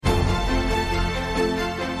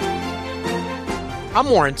I'm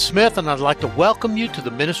Warren Smith, and I'd like to welcome you to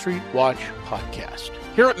the Ministry Watch podcast.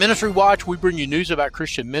 Here at Ministry Watch, we bring you news about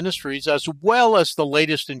Christian ministries as well as the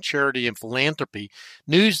latest in charity and philanthropy,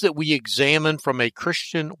 news that we examine from a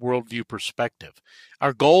Christian worldview perspective.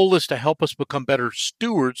 Our goal is to help us become better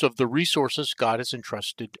stewards of the resources God has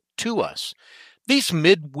entrusted to us. These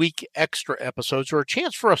midweek extra episodes are a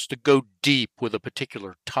chance for us to go deep with a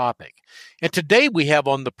particular topic. And today we have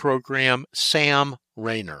on the program Sam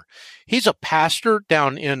Rainer. He's a pastor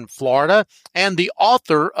down in Florida and the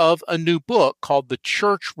author of a new book called The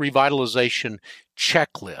Church Revitalization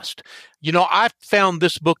Checklist. You know, I've found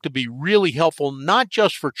this book to be really helpful, not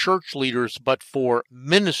just for church leaders, but for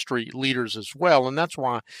ministry leaders as well. And that's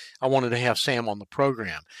why I wanted to have Sam on the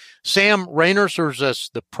program. Sam Rainer serves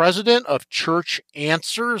as the president of Church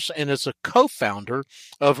Answers and is a co-founder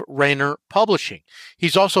of Rainer Publishing.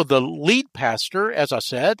 He's also the lead pastor, as I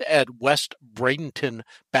said, at West Bradenton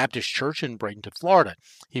Baptist Church in Bradenton, Florida.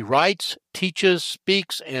 He writes, teaches,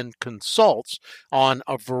 speaks, and consults on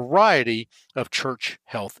a variety of church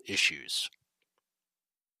health issues.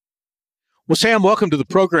 Well, Sam, welcome to the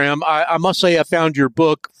program. I must say I found your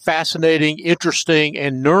book fascinating, interesting,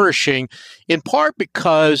 and nourishing, in part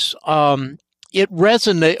because I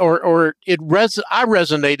resonated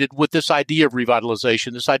with this idea of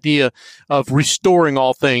revitalization, this idea of restoring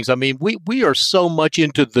all things. I mean, we are so much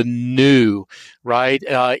into the new, right,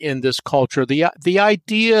 in this culture. The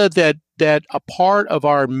idea that a part of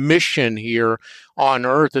our mission here on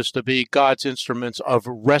earth is to be God's instruments of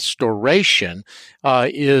restoration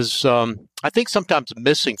is, I think, sometimes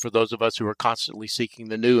missing for those of us who are constantly seeking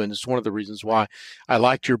the new. And it's one of the reasons why I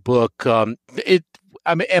liked your book. Am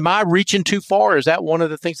I reaching too far? Is that one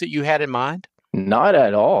of the things that you had in mind? Not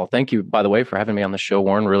at all. Thank you, by the way, for having me on the show,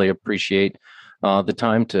 Warren. Really appreciate the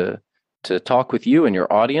time to talk with you and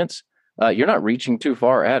your audience. You're not reaching too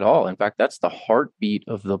far at all. In fact, that's the heartbeat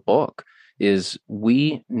of the book, is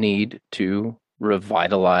we need to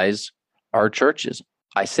revitalize our churches.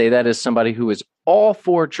 I say that as somebody who is all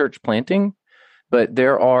for church planting, but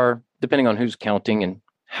there are, depending on who's counting and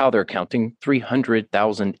how they're counting,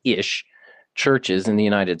 300,000-ish churches in the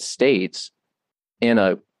United States, and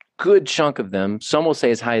a good chunk of them, some will say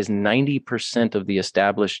as high as 90% of the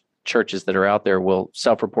established churches that are out there will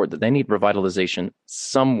self-report that they need revitalization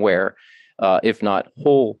somewhere, if not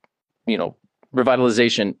whole,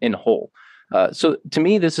 revitalization in whole. So to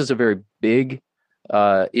me, this is a very big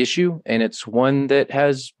issue, and it's one that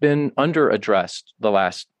has been under-addressed the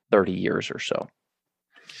last 30 years or so.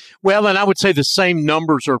 Well, and I would say the same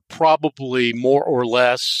numbers are probably more or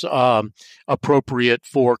less appropriate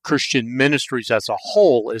for Christian ministries as a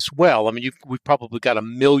whole as well. I mean, we've probably got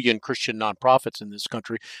 1 million Christian nonprofits in this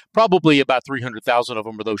country. Probably about 300,000 of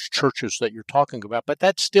them are those churches that you're talking about, but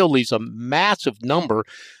that still leaves a massive number.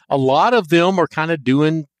 A lot of them are kind of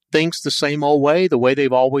doing things the same old way, the way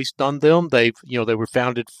they've always done them. They were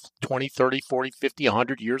founded 20, 30, 40, 50,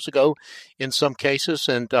 100 years ago in some cases.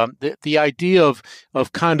 And the idea of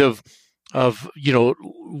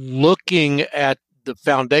looking at the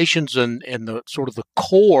foundations and the sort of the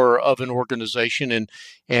core of an organization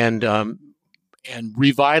and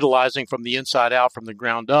revitalizing from the inside out, from the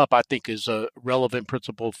ground up, I think is a relevant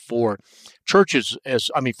principle for churches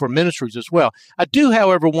for ministries as well. I do,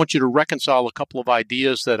 however, want you to reconcile a couple of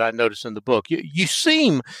ideas that I noticed in the book. You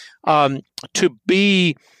seem to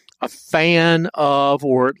be a fan of,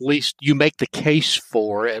 or at least you make the case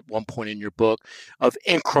for at one point in your book, of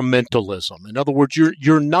incrementalism. In other words,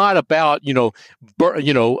 you're not about,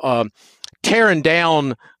 tearing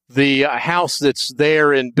down the house that's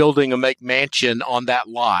there and building a McMansion on that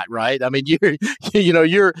lot, right? I mean, you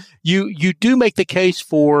do make the case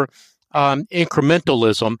for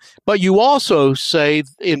incrementalism, but you also say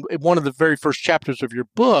in one of the very first chapters of your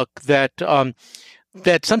book that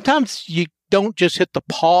sometimes you don't just hit the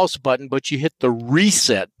pause button, but you hit the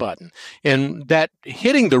reset button. And that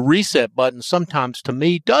hitting the reset button sometimes, to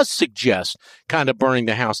me, does suggest kind of burning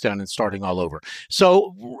the house down and starting all over.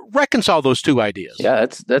 So reconcile those two ideas. Yeah,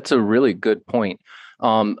 that's a really good point.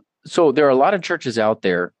 So there are a lot of churches out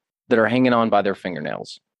there that are hanging on by their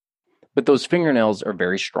fingernails, but those fingernails are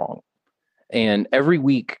very strong. And every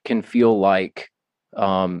week can feel like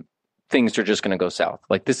things are just going to go south.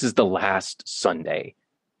 Like this is the last Sunday.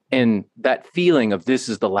 And that feeling of this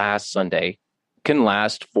is the last Sunday can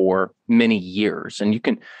last for many years. And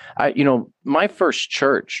my first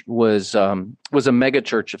church was a mega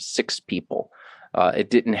church of 6 people. It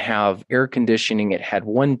didn't have air conditioning. It had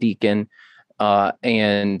one deacon,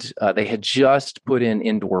 and they had just put in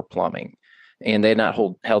indoor plumbing, and they had not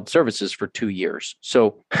held services for 2 years.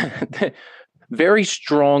 So very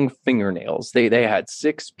strong fingernails. They had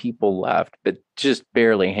 6 people left, but just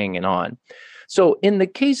barely hanging on. So in the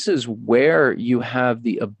cases where you have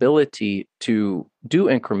the ability to do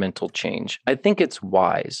incremental change, I think it's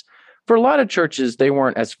wise. For a lot of churches, they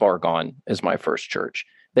weren't as far gone as my first church.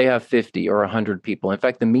 They have 50 or 100 people. In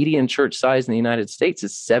fact, the median church size in the United States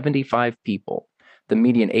is 75 people. The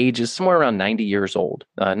median age is somewhere around 90 years old,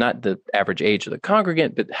 not the average age of the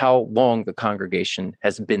congregant, but how long the congregation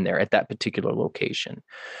has been there at that particular location.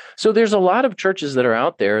 So there's a lot of churches that are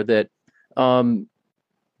out there that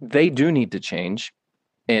they do need to change,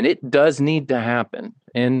 and it does need to happen,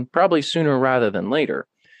 and probably sooner rather than later.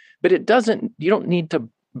 But you don't need to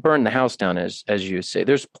burn the house down, as you say.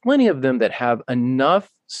 There's plenty of them that have enough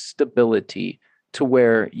stability to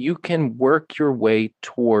where you can work your way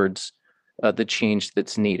towards the change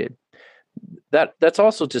that's needed. That's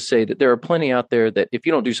also to say that there are plenty out there that if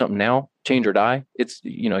you don't do something now, change or die, it's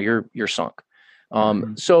you're sunk.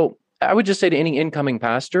 So I would just say to any incoming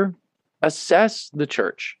pastor, assess the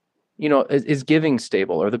church. Is giving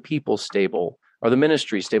stable? Are the people stable? Are the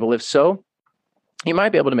ministry stable? If so, you might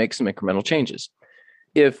be able to make some incremental changes.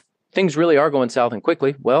 If things really are going south and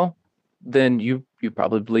quickly, well, then you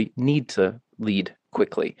probably need to lead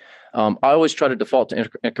quickly. I always try to default to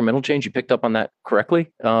incremental change. You picked up on that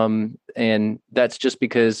correctly. And that's just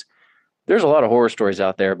because there's a lot of horror stories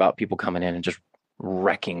out there about people coming in and just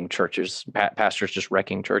wrecking churches, pastors just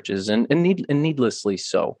wrecking churches, and needlessly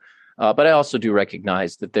so. But I also do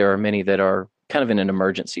recognize that there are many that are kind of in an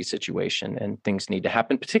emergency situation and things need to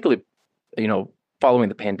happen, particularly, following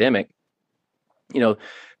the pandemic.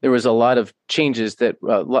 There was a lot of changes a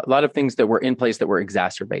lot of things that were in place that were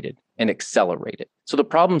exacerbated and accelerated. So the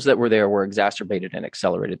problems that were there were exacerbated and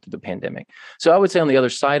accelerated through the pandemic. So I would say on the other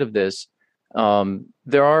side of this,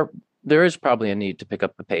 there is probably a need to pick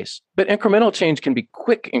up the pace, but incremental change can be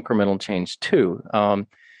quick incremental change too.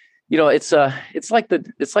 It's like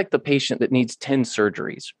the patient that needs 10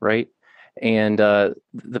 surgeries, right? And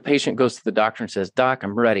the patient goes to the doctor and says, "Doc,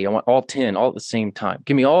 I'm ready. I want all 10 all at the same time.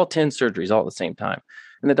 Give me all 10 surgeries all at the same time."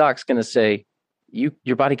 And the doc's going to say,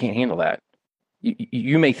 your body can't handle that.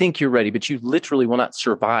 You may think you're ready, but you literally will not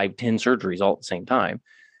survive 10 surgeries all at the same time.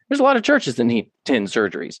 There's a lot of churches that need 10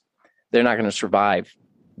 surgeries. They're not going to survive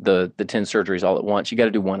the 10 surgeries all at once. You got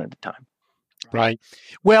to do one at a time. Right.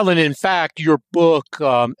 Well, and in fact, your book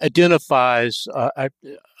identifies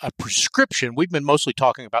a prescription. We've been mostly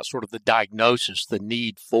talking about sort of the diagnosis, the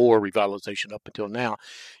need for revitalization up until now.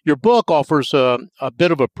 Your book offers a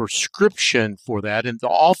bit of a prescription for that, and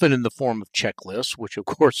often in the form of checklists, which of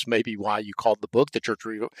course may be why you called the book the Church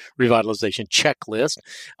Revitalization Checklist.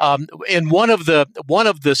 And one of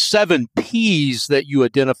the 7 P's that you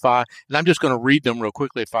identify, and I'm just going to read them real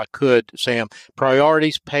quickly if I could, Sam: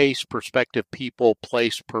 priorities, pace, perspective, people,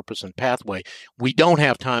 place, purpose, and pathway. We don't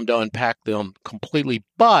have time to unpack them completely,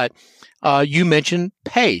 but you mentioned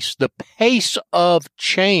pace. The pace of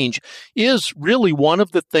change is really one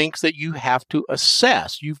of the things that you have to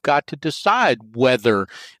assess. You've got to decide whether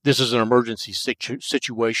this is an emergency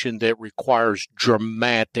situation that requires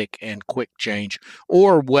dramatic and quick change,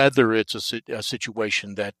 or whether it's a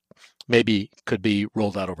situation that maybe could be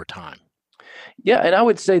rolled out over time. Yeah, and I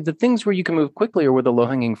would say the things where you can move quickly are where the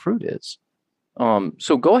low-hanging fruit is.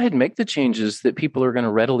 So go ahead and make the changes that people are going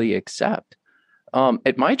to readily accept.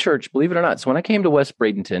 At my church, believe it or not, so when I came to West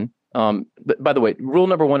Bradenton, by the way, rule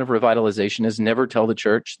number 1 of revitalization is never tell the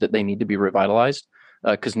church that they need to be revitalized,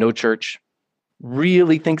 because no church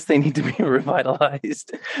really thinks they need to be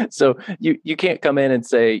revitalized. So you can't come in and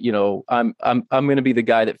say, I'm going to be the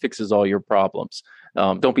guy that fixes all your problems.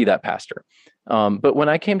 Don't be that pastor. But when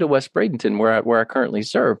I came to West Bradenton, where I currently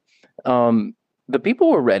serve, the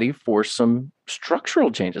people were ready for some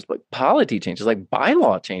structural changes, like polity changes, like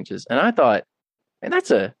bylaw changes. And I thought, man,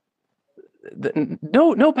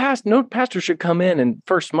 no pastor should come in and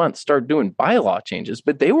first month start doing bylaw changes,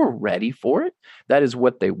 but they were ready for it. That is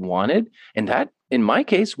what they wanted. And that, in my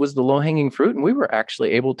case, was the low-hanging fruit. And we were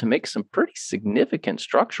actually able to make some pretty significant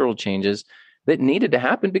structural changes that needed to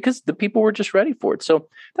happen because the people were just ready for it. So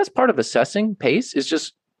that's part of assessing pace, is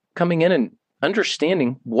just coming in and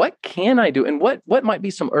understanding what can I do and what might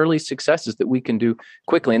be some early successes that we can do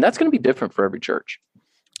quickly. And that's going to be different for every church.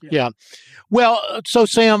 Yeah. Well, so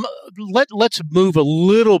Sam, let's move a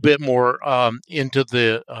little bit more into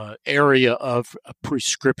the area of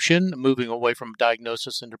prescription, moving away from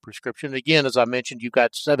diagnosis into prescription. Again, as I mentioned, you've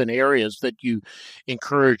got 7 areas that you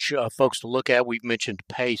encourage folks to look at. We've mentioned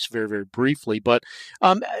pace very, very briefly, but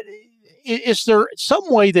is there some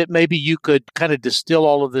way that maybe you could kind of distill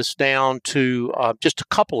all of this down to just a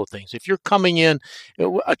couple of things? If you're coming in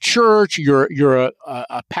a church, you're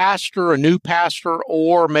a pastor, a new pastor,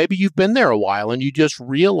 or maybe you've been there a while and you just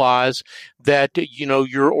realize that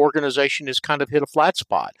your organization has kind of hit a flat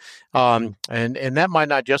spot, and that might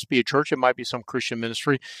not just be a church; it might be some Christian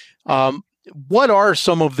ministry. What are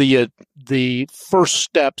some of the first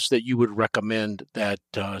steps that you would recommend that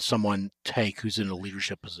someone take who's in a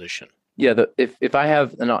leadership position? Yeah, if I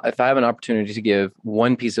have an opportunity to give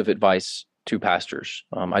one piece of advice to pastors,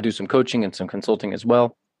 I do some coaching and some consulting as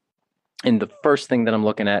well. And the first thing that I'm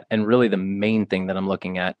looking at, and really the main thing that I'm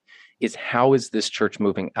looking at, is how is this church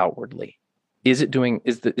moving outwardly? Is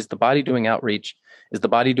the body doing outreach? Is the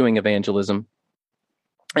body doing evangelism?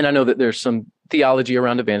 And I know that there's some theology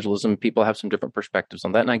around evangelism. People have some different perspectives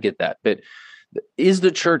on that, and I get that. But is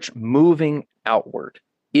the church moving outward?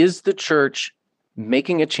 Is the church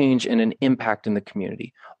making a change and an impact in the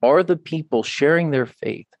community? Are the people sharing their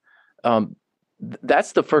faith?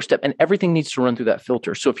 That's the first step, and everything needs to run through that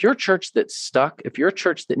filter. So if you're a church that's stuck, if you're a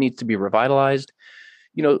church that needs to be revitalized,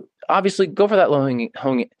 obviously go for that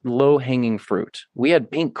low-hanging fruit. We had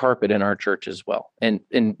pink carpet in our church as well, and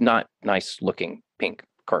not nice-looking pink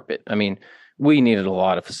carpet. I mean, we needed a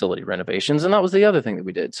lot of facility renovations, and that was the other thing that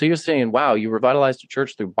we did. So you're saying, wow, you revitalized a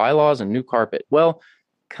church through bylaws and new carpet. Well,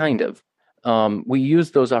 kind of. We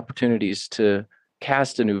use those opportunities to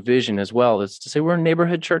cast a new vision as well, as to say we're a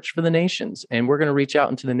neighborhood church for the nations, and we're going to reach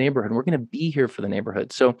out into the neighborhood, and we're going to be here for the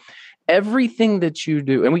neighborhood. So everything that you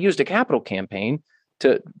do, and we used a capital campaign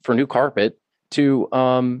for new carpet to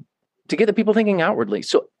get the people thinking outwardly.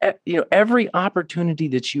 So every opportunity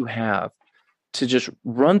that you have to just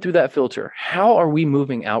run through that filter. How are we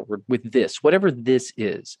moving outward with this, whatever this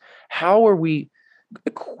is? How are we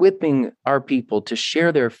equipping our people to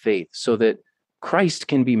share their faith so that Christ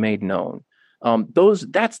can be made known?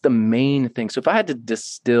 That's the main thing. So if I had to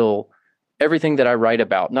distill everything that I write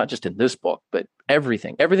about, not just in this book, but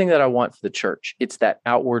everything that I want for the church, it's that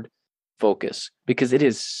outward focus, because it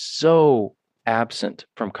is so absent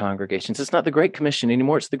from congregations. It's not the Great Commission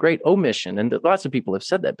anymore. It's the Great Omission. And lots of people have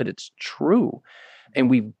said that, but it's true.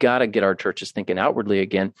 And we've got to get our churches thinking outwardly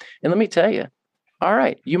again. And let me tell you, all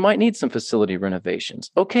right, you might need some facility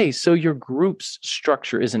renovations. Okay, so your group's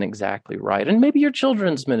structure isn't exactly right. And maybe your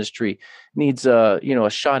children's ministry needs a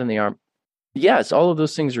shot in the arm. Yes, all of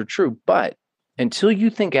those things are true. But until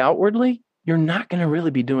you think outwardly, you're not going to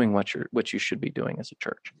really be doing what you should be doing as a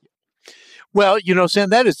church. Well, Sam,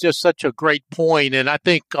 that is just such a great point, and I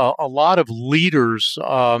think a lot of leaders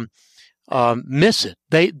miss it.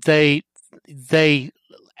 They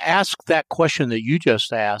ask that question that you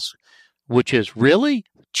just asked, which is, really,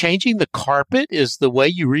 changing the carpet is the way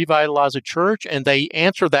you revitalize a church? And they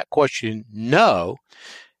answer that question, no,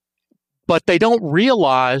 but they don't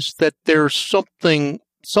realize that there's something.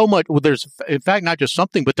 So much. Well, there's, in fact, not just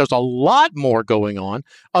something, but there's a lot more going on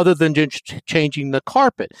other than just changing the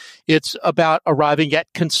carpet. It's about arriving at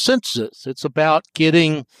consensus. It's about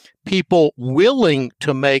getting people willing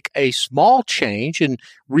to make a small change and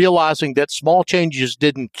realizing that small changes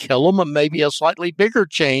didn't kill them, and maybe a slightly bigger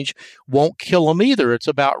change won't kill them either. It's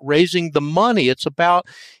about raising the money. It's about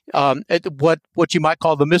what you might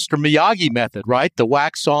call the Mr. Miyagi method, right? The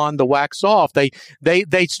wax on, the wax off. They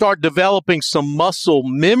start developing some muscle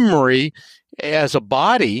memory as a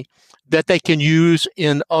body that they can use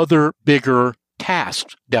in other bigger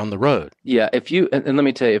tasks down the road. Yeah, and let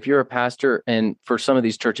me tell you, if you're a pastor, and for some of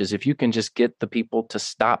these churches, if you can just get the people to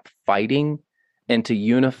stop fighting and to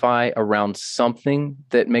unify around something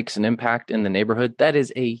that makes an impact in the neighborhood, that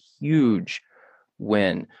is a huge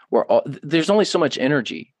win. There's only so much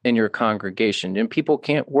energy in your congregation, and people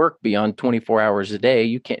can't work beyond 24 hours a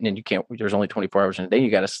day. There's only 24 hours in a day.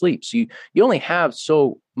 You got to sleep. So you only have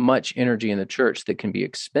so much energy in the church that can be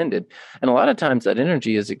expended. And a lot of times that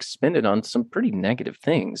energy is expended on some pretty negative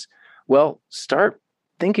things. Well, start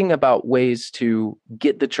thinking about ways to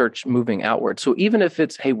get the church moving outward. So even if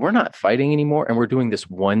it's, hey, we're not fighting anymore and we're doing this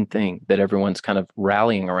one thing that everyone's kind of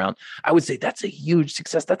rallying around, I would say that's a huge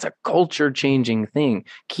success. That's a culture changing thing.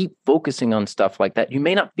 Keep focusing on stuff like that. You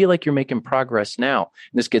may not feel like you're making progress now.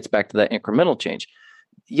 And this gets back to that incremental change.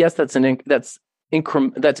 Yes, that's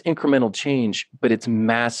incremental change, but it's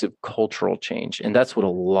massive cultural change. And that's what a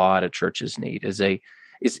lot of churches need is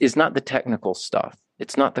not the technical stuff.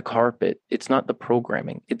 It's not the carpet. It's not the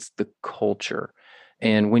programming. It's the culture.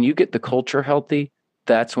 And when you get the culture healthy,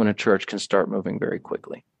 that's when a church can start moving very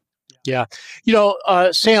quickly. Yeah.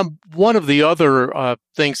 Sam, one of the other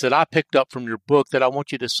things that I picked up from your book that I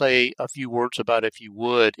want you to say a few words about, if you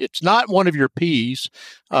would, it's not one of your P's,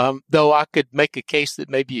 though I could make a case that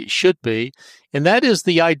maybe it should be, and that is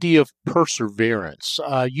the idea of perseverance.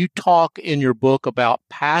 You talk in your book about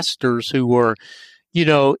pastors who were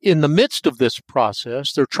in the midst of this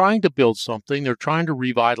process, they're trying to build something, they're trying to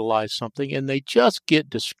revitalize something, and they just get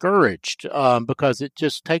discouraged because it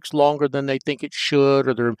just takes longer than they think it should,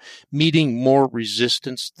 or they're meeting more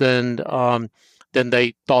resistance than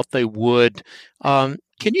they thought they would.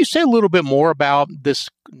 Can you say a little bit more about this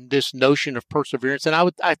notion of perseverance?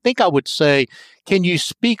 And I think I would say, can you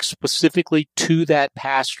speak specifically to that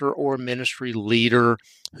pastor or ministry leader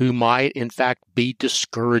who might, in fact, be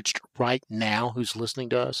discouraged right now, who's listening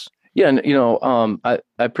to us? Yeah, and I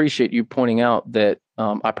appreciate you pointing out that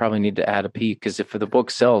I probably need to add a P, because if the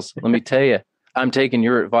book sells, let me tell you, I'm taking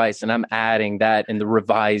your advice and I'm adding that in the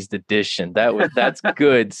revised edition. That's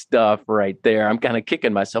good stuff right there. I'm kind of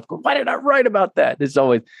kicking myself, going, why did I write about that? It's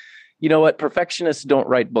always, you know what? Perfectionists don't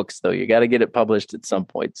write books, though. You got to get it published at some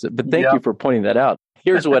point. So, but thank you for pointing that out.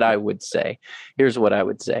 Here's what I would say.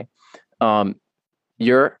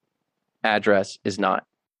 Your address is not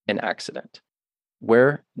an accident.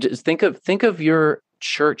 Just think of your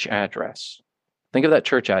church address. Think of that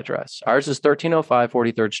church address. Ours is 1305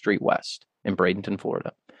 43rd Street West in Bradenton,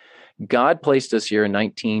 Florida. God placed us here in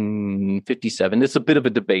 1957. It's a bit of a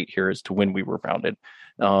debate here as to when we were founded,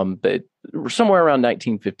 but somewhere around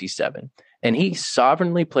 1957. And he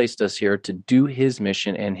sovereignly placed us here to do his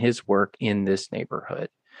mission and his work in this neighborhood.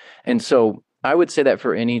 And so I would say that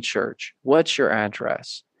for any church, what's your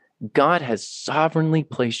address? God has sovereignly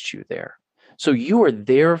placed you there. So you are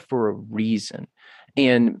there for a reason.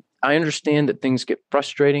 And I understand that things get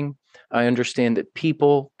frustrating. I understand that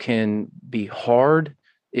people can be hard,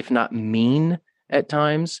 if not mean, at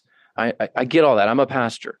times. I get all that. I'm a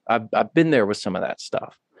pastor. I've been there with some of that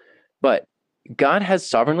stuff. But God has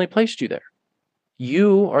sovereignly placed you there.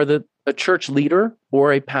 You are a church leader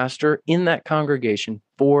or a pastor in that congregation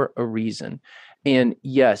for a reason. And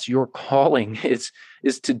yes, your calling is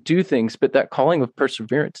to do things, but that calling of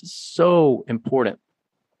perseverance is so important.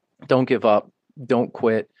 Don't give up. Don't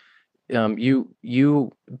quit.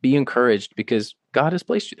 You be encouraged, because God has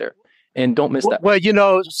placed you there, and don't miss that. Well,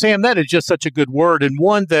 Sam, that is just such a good word, and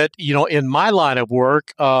one that, in my line of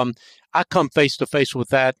work, I come face to face with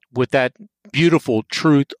that beautiful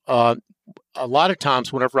truth. A lot of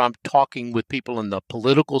times whenever I'm talking with people in the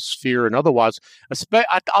political sphere and otherwise,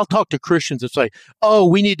 I'll talk to Christians and say, oh,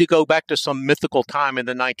 we need to go back to some mythical time in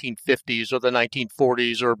the 1950s or the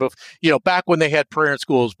 1940s, or, back when they had prayer in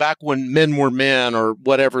schools, back when men were men, or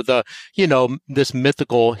whatever this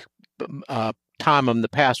mythical time in the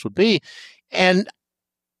past would be. And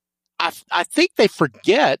I think they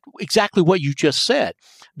forget exactly what you just said,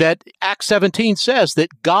 that Acts 17 says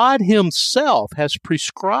that God himself has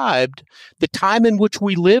prescribed the time in which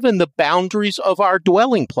we live and the boundaries of our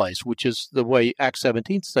dwelling place, which is the way Acts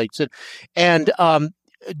 17 states it. And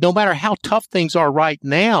no matter how tough things are right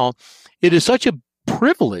now, it is such a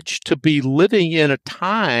privilege to be living in a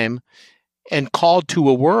time and called to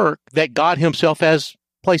a work that God himself has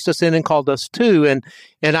placed us in and called us to. And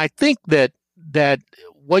I think that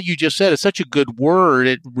what you just said is such a good word.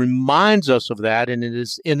 It reminds us of that, and it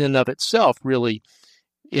is in and of itself really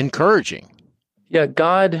encouraging. Yeah,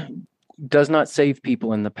 God does not save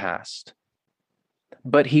people in the past,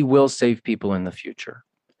 but he will save people in the future.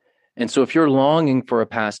 And so if you're longing for a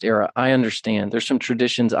past era, I understand. There's some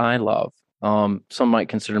traditions I love. Some might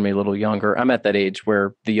consider me a little younger. I'm at that age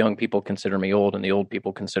where the young people consider me old and the old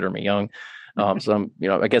people consider me young. So I'm,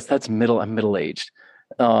 I guess that's I'm middle-aged.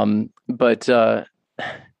 But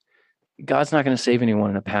God's not going to save anyone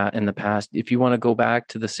in the past. If you want to go back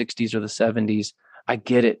to the 60s or the 70s, I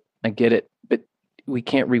get it. But we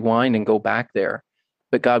can't rewind and go back there.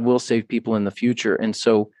 But God will save people in the future. And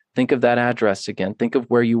so think of that address again. Think of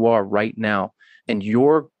where you are right now, and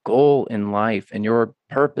your goal in life and your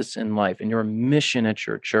purpose in life and your mission at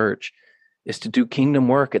your church is to do kingdom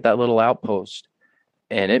work at that little outpost.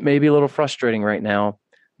 And it may be a little frustrating right now,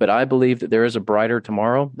 but I believe that there is a brighter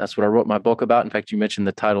tomorrow. That's what I wrote my book about. In fact, you mentioned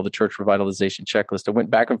the title, The Church Revitalization Checklist. I went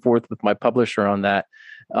back and forth with my publisher on that.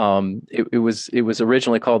 It was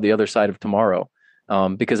originally called The Other Side of Tomorrow,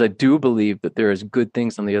 because I do believe that there is good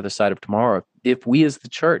things on the other side of tomorrow. If we as the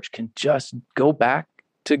church can just go back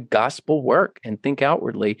to gospel work and think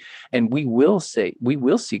outwardly, and we will see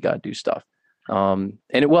God do stuff. And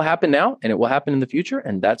it will happen now, and it will happen in the future,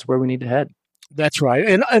 and that's where we need to head. That's right.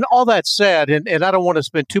 And all that said, and I don't want to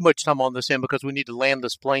spend too much time on this end because we need to land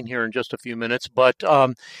this plane here in just a few minutes, but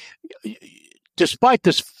despite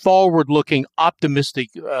this forward-looking, optimistic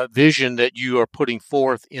vision that you are putting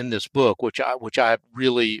forth in this book, which I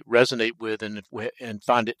really resonate with and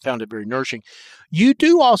found it very nourishing, you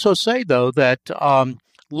do also say, though, that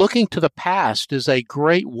looking to the past is a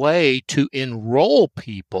great way to enroll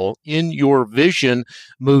people in your vision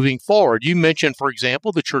moving forward. You mentioned, for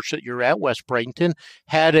example, the church that you're at, West Bradenton,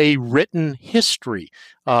 had a written history,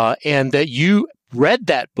 and that you read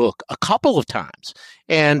that book a couple of times,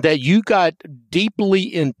 and that you got deeply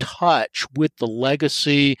in touch with the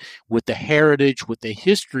legacy, with the heritage, with the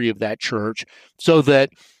history of that church, so that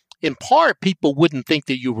in part people wouldn't think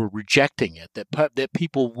that you were rejecting it, that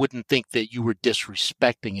people wouldn't think that you were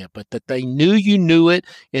disrespecting it, but that they knew you knew it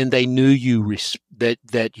and they knew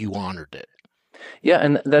that you honored it. Yeah,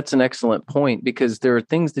 and that's an excellent point, because there are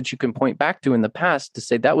things that you can point back to in the past to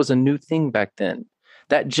say that was a new thing back then.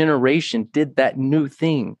 That generation did that new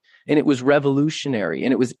thing, and it was revolutionary,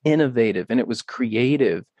 and it was innovative, and it was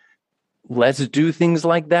creative. Let's do things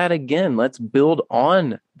like that again. Let's build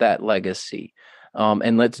on that legacy,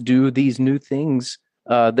 and let's do these new things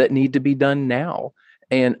that need to be done now.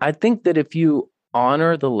 And I think that if you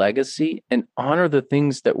honor the legacy and honor the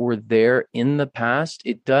things that were there in the past,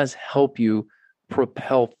 it does help you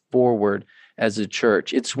propel forward as a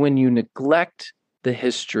church. It's when you neglect the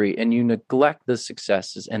history and you neglect the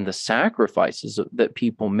successes and the sacrifices that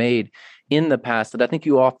people made in the past that I think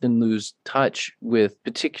you often lose touch with,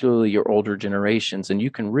 particularly your older generations. And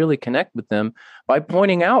you can really connect with them by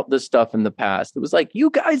pointing out the stuff in the past. It was like,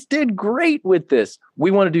 you guys did great with this.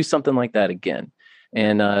 We want to do something like that again,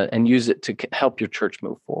 and use it to help your church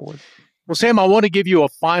move forward. Well, Sam, I want to give you a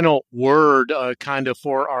final word kind of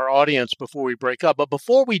for our audience before we break up. But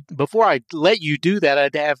before I let you do that,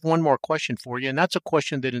 I'd have one more question for you. And that's a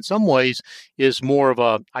question that in some ways is more of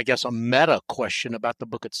a meta question about the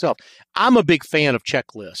book itself. I'm a big fan of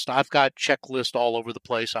checklists. I've got checklists all over the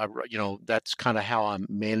place. That's kind of how I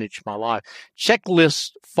manage my life.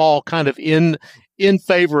 Checklists fall kind of in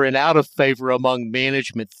favor and out of favor among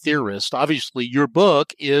management theorists. Obviously, the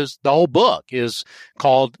whole book is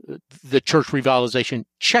called The Church Revitalization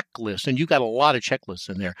Checklist, and you got a lot of checklists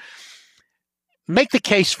in there. Make the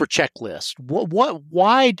case for checklists.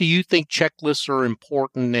 Why do you think checklists are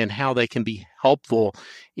important, and how they can be helpful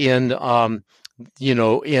in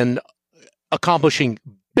accomplishing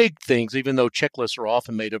big things, even though checklists are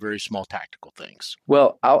often made of very small tactical things?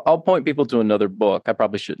 Well, I'll point people to another book. I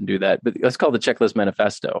probably shouldn't do that, but it's called The Checklist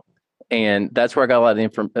Manifesto. And that's where I got a lot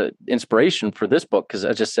of inspiration for this book, because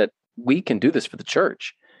I just said, we can do this for the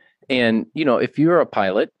church. And, if you're a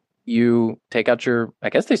pilot, you take out I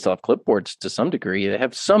guess they still have clipboards to some degree. They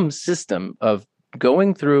have some system of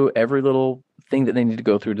going through every little thing that they need to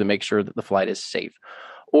go through to make sure that the flight is safe.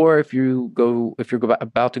 Or if you're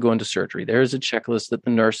about to go into surgery, there's a checklist that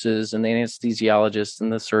the nurses and the anesthesiologists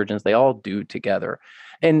and the surgeons, they all do together.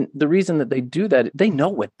 And the reason that they do that, they know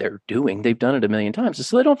what they're doing. They've done it a million times,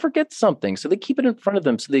 so they don't forget something. So they keep it in front of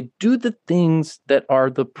them. So they do the things that are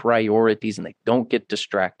the priorities, and they don't get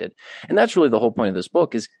distracted. And that's really the whole point of this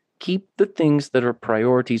book, is keep the things that are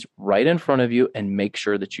priorities right in front of you and make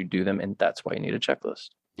sure that you do them. And that's why you need a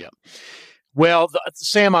checklist. Yeah. Well,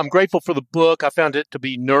 Sam, I'm grateful for the book. I found it to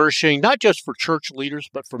be nourishing, not just for church leaders,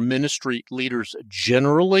 but for ministry leaders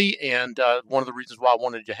generally. And one of the reasons why I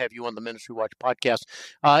wanted to have you on the Ministry Watch podcast.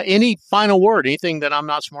 Any final word, anything that I'm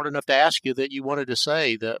not smart enough to ask you that you wanted to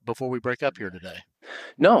say before we break up here today?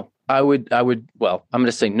 No, well, I'm going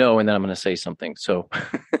to say no, and then I'm going to say something. So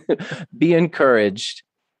be encouraged.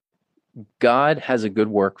 God has a good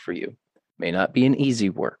work for you. May not be an easy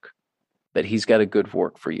work, but he's got a good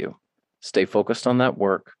work for you. Stay focused on that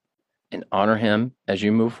work and honor him as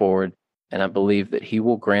you move forward. And I believe that he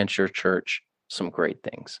will grant your church some great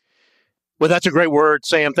things. Well, that's a great word,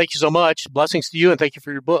 Sam. Thank you so much. Blessings to you, and thank you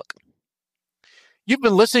for your book. You've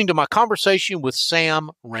been listening to my conversation with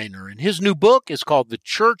Sam Rainer, and his new book is called The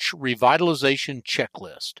Church Revitalization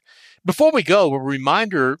Checklist. Before we go, a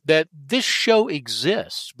reminder that this show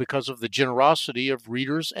exists because of the generosity of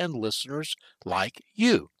readers and listeners like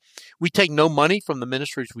you. We take no money from the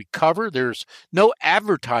ministries we cover. There's no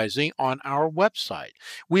advertising on our website.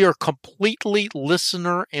 We are completely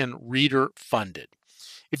listener and reader funded.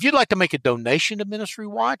 If you'd like to make a donation to Ministry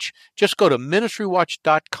Watch, just go to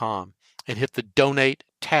ministrywatch.com and hit the Donate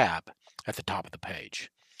tab at the top of the page.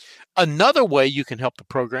 Another way you can help the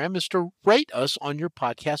program is to rate us on your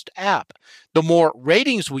podcast app. The more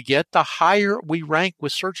ratings we get, the higher we rank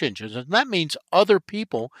with search engines, and that means other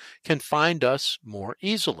people can find us more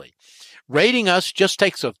easily. Rating us just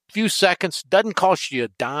takes a few seconds, doesn't cost you a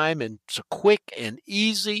dime, and it's a quick and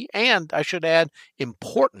easy, and I should add,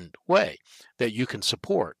 important way that you can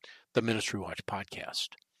support the Ministry Watch podcast.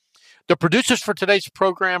 The producers for today's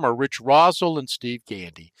program are Rich Rosell and Steve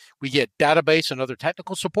Gandy. We get database and other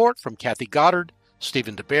technical support from Kathy Goddard,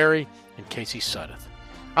 Stephen DeBerry, and Casey Suddeth.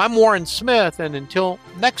 I'm Warren Smith, and until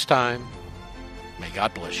next time, may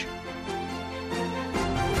God bless you.